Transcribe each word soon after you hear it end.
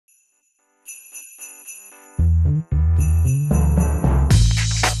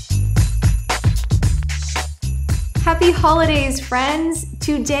Happy holidays, friends!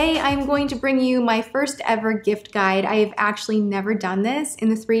 Today I'm going to bring you my first ever gift guide. I have actually never done this. In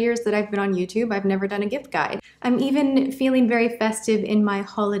the 3 years that I've been on YouTube, I've never done a gift guide. I'm even feeling very festive in my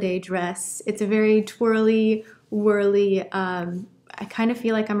holiday dress. It's a very twirly, whirly, I kind of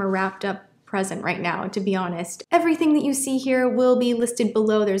feel like I'm a wrapped up present right now, to be honest. Everything that you see here will be listed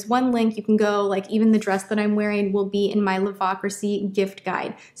below. There's one link you can go, like even the dress that I'm wearing will be in my Luvocracy gift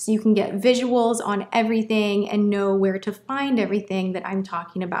guide. So you can get visuals on everything and know where to find everything that I'm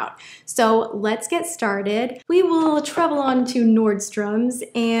talking about. So let's get started. We will travel on to Nordstrom's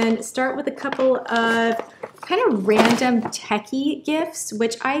and start with a couple of kind of random techie gifts,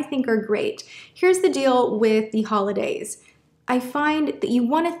 which I think are great. Here's the deal with the holidays. I find that you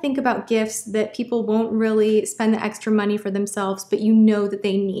want to think about gifts that people won't really spend the extra money for themselves, but you know that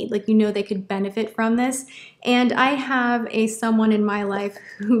they need, like you know they could benefit from this. And I have someone in my life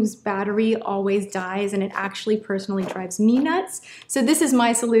whose battery always dies, and it actually personally drives me nuts. So this is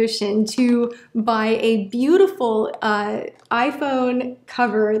my solution: to buy a beautiful iPhone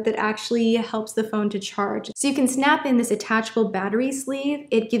cover that actually helps the phone to charge. So you can snap in this attachable battery sleeve.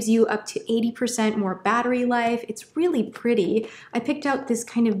 It gives you up to 80% more battery life. It's really pretty. I picked out this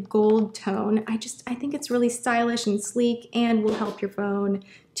kind of gold tone. I think it's really stylish and sleek and will help your phone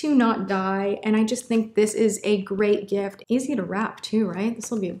to not die. And I just think this is a great gift. Easy to wrap too, right?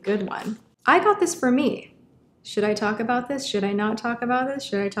 This will be a good one. I got this for me. Should I talk about this? Should I not talk about this?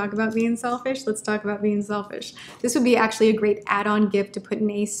 Should I talk about being selfish? Let's talk about being selfish. This would be actually a great add-on gift to put in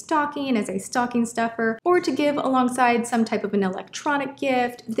a stocking as a stocking stuffer, or to give alongside some type of an electronic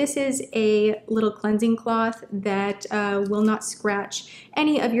gift. This is a little cleansing cloth that will not scratch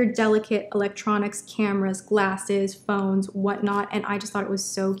any of your delicate electronics, cameras, glasses, phones, whatnot, and I just thought it was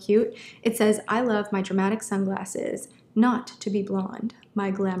so cute. It says, "I love my dramatic sunglasses, not to be blonde, my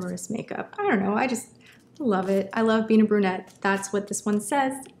glamorous makeup." I don't know, I just love it. I love being a brunette. That's what this one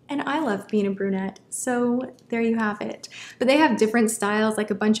says. And I love being a brunette. So there you have it. But they have different styles, like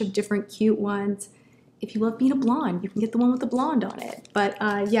a bunch of different cute ones. If you love being a blonde, you can get the one with the blonde on it. But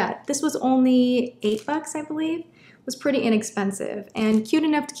yeah, this was only $8, I believe. It was pretty inexpensive and cute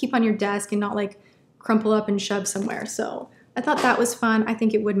enough to keep on your desk and not like crumple up and shove somewhere. So I thought that was fun. I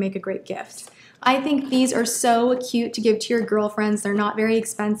think it would make a great gift. I think these are so cute to give to your girlfriends. They're not very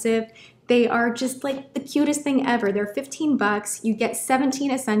expensive. They are just like the cutest thing ever. They're 15 bucks. You get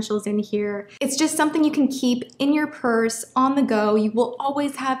 17 essentials in here. It's just something you can keep in your purse on the go. You will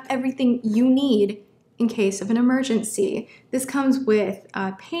always have everything you need in case of an emergency. This comes with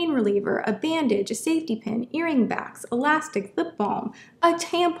a pain reliever, a bandage, a safety pin, earring backs, elastic, lip balm, a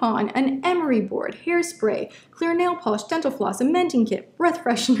tampon, an emery board, hairspray, clear nail polish, dental floss, a mending kit, breath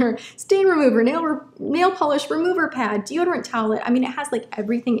freshener, stain remover, nail polish remover pad, deodorant towelette. I mean, it has like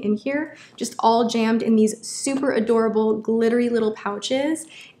everything in here, just all jammed in these super adorable glittery little pouches.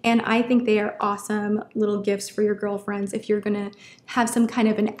 And I think they are awesome little gifts for your girlfriends if you're gonna have some kind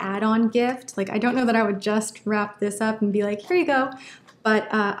of an add-on gift. Like, I don't know that I would just wrap this up and be like, here you go. But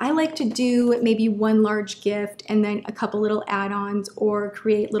I like to do maybe one large gift and then a couple little add-ons, or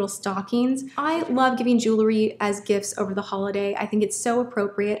create little stockings. I love giving jewelry as gifts over the holiday. I think it's so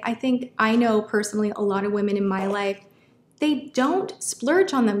appropriate. I know personally a lot of women in my life, they don't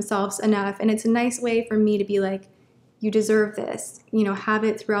splurge on themselves enough. And it's a nice way for me to be like, you deserve this, you know, have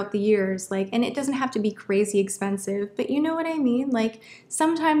it throughout the years. Like, and it doesn't have to be crazy expensive, but you know what I mean? Like,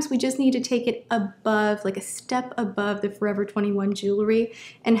 sometimes we just need to take it above, like a step above the Forever 21 jewelry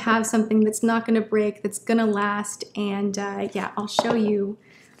and have something that's not gonna break, that's gonna last. And yeah, I'll show you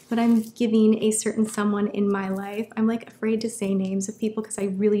what I'm giving a certain someone in my life. I'm like afraid to say names of people because I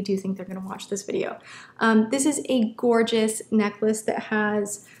really do think they're gonna watch this video. This is a gorgeous necklace that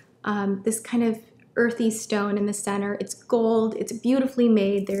has this kind of earthy stone in the center. It's gold, it's beautifully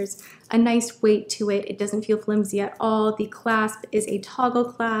made, there's a nice weight to it, it doesn't feel flimsy at all. The clasp is a toggle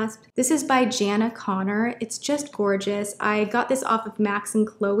clasp. This is by Jana Connor. It's just gorgeous. I got this off of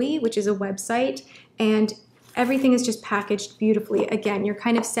max&chloe, which is a website, and everything is just packaged beautifully. Again, you're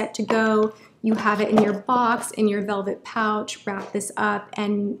kind of set to go. You have it in your box, in your velvet pouch, wrap this up,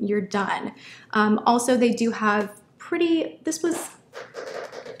 and you're done. Also, they do have this was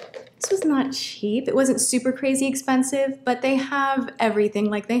not cheap. It wasn't super crazy expensive, but they have everything.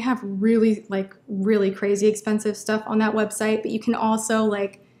 Like, they have really crazy expensive stuff on that website, but you can also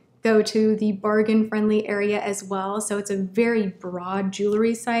like go to the bargain friendly area as well. So it's a very broad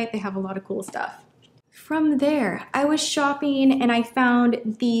jewelry site. They have a lot of cool stuff. from there, I was shopping and I found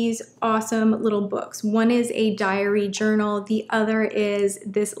these awesome little books. One is a diary journal. The other is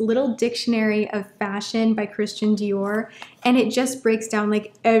this little dictionary of fashion by Christian Dior. And it just breaks down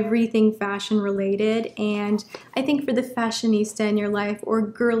like everything fashion related. And I think for the fashionista in your life or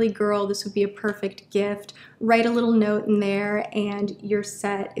girly girl, this would be a perfect gift. Write a little note in there and you're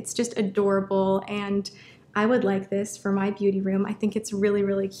set. It's just adorable. And I would like this for my beauty room. I think it's really,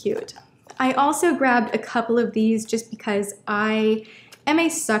 really cute. I also grabbed a couple of these just because I am a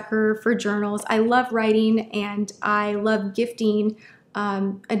sucker for journals. I love writing and I love gifting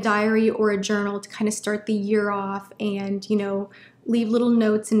a diary or a journal to kind of start the year off and, you know, leave little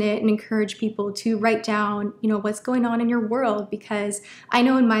notes in it and encourage people to write down, you know, what's going on in your world, because I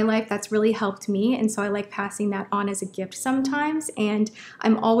know in my life that's really helped me. And so I like passing that on as a gift sometimes. And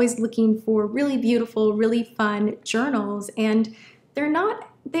I'm always looking for really beautiful, really fun journals. And they're not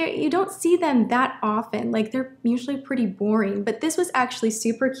there, you don't see them that often. Like they're usually pretty boring, but this was actually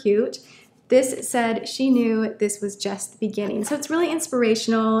super cute. This said she knew this was just the beginning. So it's really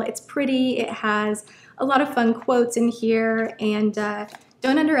inspirational. It's pretty. It has a lot of fun quotes in here, and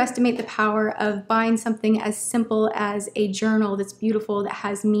don't underestimate the power of buying something as simple as a journal that's beautiful, that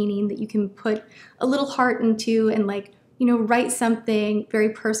has meaning, that you can put a little heart into and, like, you know, write something very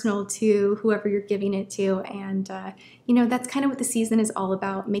personal to whoever you're giving it to. And, you know, that's kind of what the season is all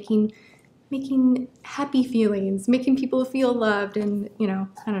about, making happy feelings, making people feel loved, and, you know,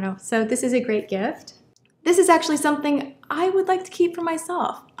 I don't know. So this is a great gift. This is actually something I would like to keep for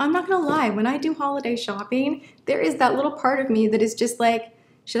myself. I'm not gonna lie, when I do holiday shopping, there is that little part of me that is just like,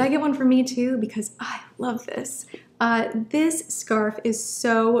 should I get one for me too? Because I love this. This scarf is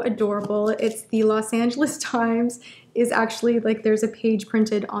so adorable. It's the Los Angeles Times is actually, like, there's a page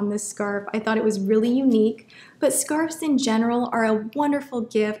printed on this scarf. I thought it was really unique, but scarves in general are a wonderful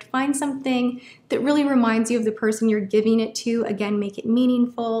gift. Find something that really reminds you of the person you're giving it to. Again, make it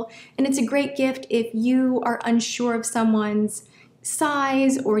meaningful. And it's a great gift if you are unsure of someone's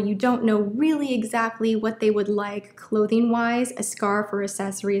size or you don't know really exactly what they would like clothing wise. A scarf or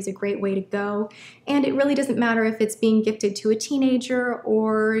accessory is a great way to go. And it really doesn't matter if it's being gifted to a teenager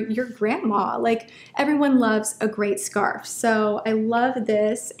or your grandma. Like, everyone loves a great scarf. So I love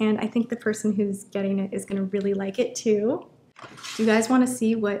this, and I think the person who's getting it is gonna really like it too. Do you guys wanna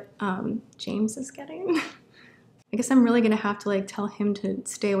see what James is getting? I guess I'm really gonna have to, like, tell him to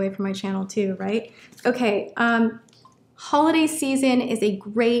stay away from my channel too, right? Okay, holiday season is a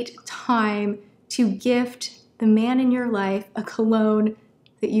great time to gift the man in your life a cologne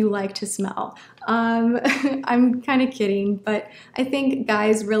that you like to smell. I'm kind of kidding, but I think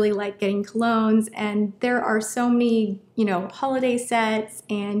guys really like getting colognes, and there are so many, you know, holiday sets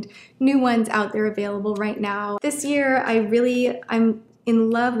and new ones out there available right now. This year, I'm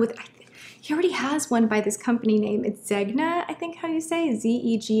in love with, he already has one by this company name. It's Zegna, I think how you say,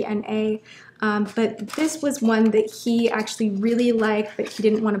 Z-E-G-N-A. But this was one that he actually really liked, but he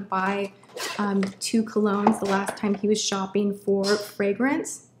didn't want to buy 2 colognes the last time he was shopping for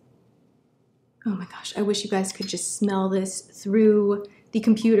fragrance. Oh my gosh, I wish you guys could just smell this through the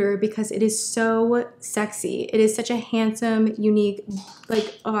computer because it is so sexy. It is such a handsome, unique,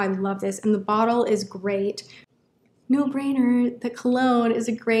 like, oh, I love this. And the bottle is great. No brainer, the cologne is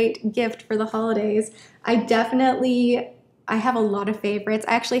a great gift for the holidays. I have a lot of favorites.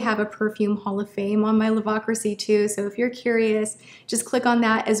 I actually have a perfume hall of fame on my Luvocracy too, so if you're curious, just click on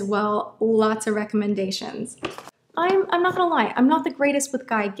that as well. Lots of recommendations. I'm not gonna lie, I'm not the greatest with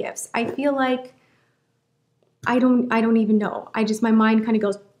guy gifts. I feel like I don't even know. My mind kind of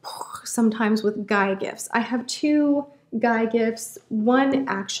goes sometimes with guy gifts. I have 2 guy gifts. One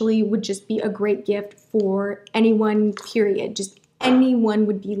actually would just be a great gift for anyone, period. Just anyone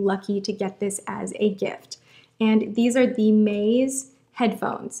would be lucky to get this as a gift. And these are the Maze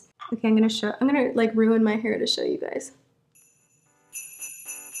headphones. Okay, I'm gonna like ruin my hair to show you guys.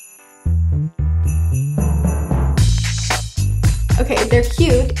 Okay, they're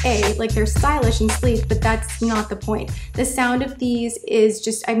cute, like they're stylish and sleek, but that's not the point. The sound of these is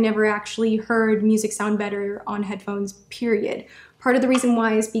just, I've never actually heard music sound better on headphones, period. Part of the reason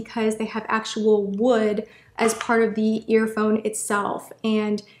why is because they have actual wood as part of the earphone itself.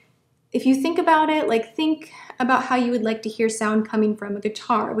 And if you think about it, like, think about how you would like to hear sound coming from a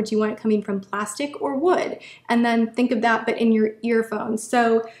guitar. Would you want it coming from plastic or wood? And then think of that, but in your earphones.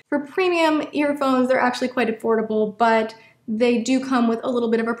 So for premium earphones, they're actually quite affordable, but they do come with a little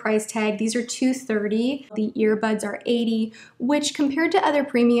bit of a price tag. These are $230. The earbuds are $80, which compared to other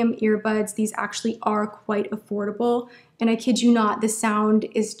premium earbuds, these actually are quite affordable. And I kid you not, the sound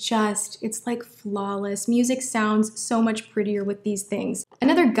is just, it's like flawless. Music sounds so much prettier with these things.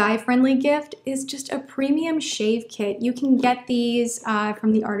 Another guy-friendly gift is just a premium shave kit. You can get these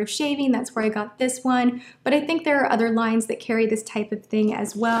from The Art of Shaving. That's where I got this one. But I think there are other lines that carry this type of thing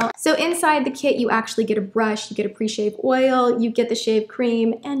as well. So inside the kit, you actually get a brush, you get a pre-shave oil, you get the shave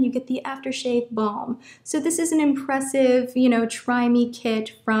cream, and you get the aftershave balm. So this is an impressive, you know, try me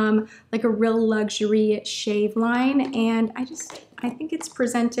kit from like a real luxury shave line. And I think it's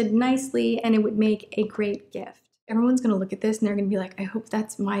presented nicely and it would make a great gift. Everyone's gonna look at this and they're gonna be like, I hope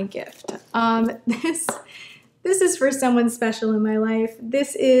that's my gift. This is for someone special in my life.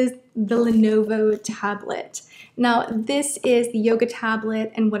 This is the Lenovo tablet. Now, this is the yoga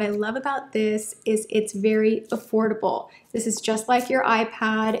tablet, and what I love about this is it's very affordable. This is just like your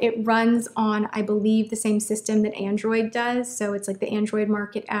iPad. It runs on, I believe, the same system that Android does, so it's like the Android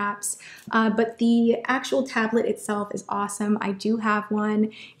Market apps. But the actual tablet itself is awesome. I do have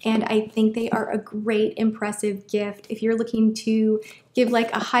one, and I think they are a great, impressive gift. If you're looking to give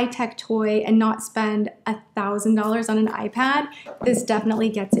like a high-tech toy and not spend $1,000 on an iPad, this definitely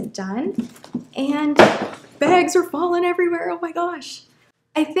gets it done. And bags are falling everywhere, oh my gosh.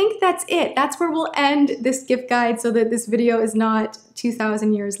 I think that's it. That's where we'll end this gift guide so that this video is not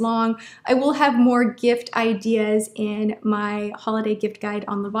 2,000 years long. I will have more gift ideas in my holiday gift guide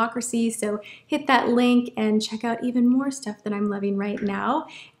on Luvocracy, so hit that link and check out even more stuff that I'm loving right now.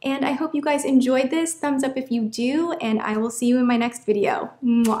 And I hope you guys enjoyed this. Thumbs up if you do, and I will see you in my next video.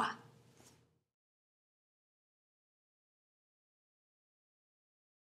 Mwah.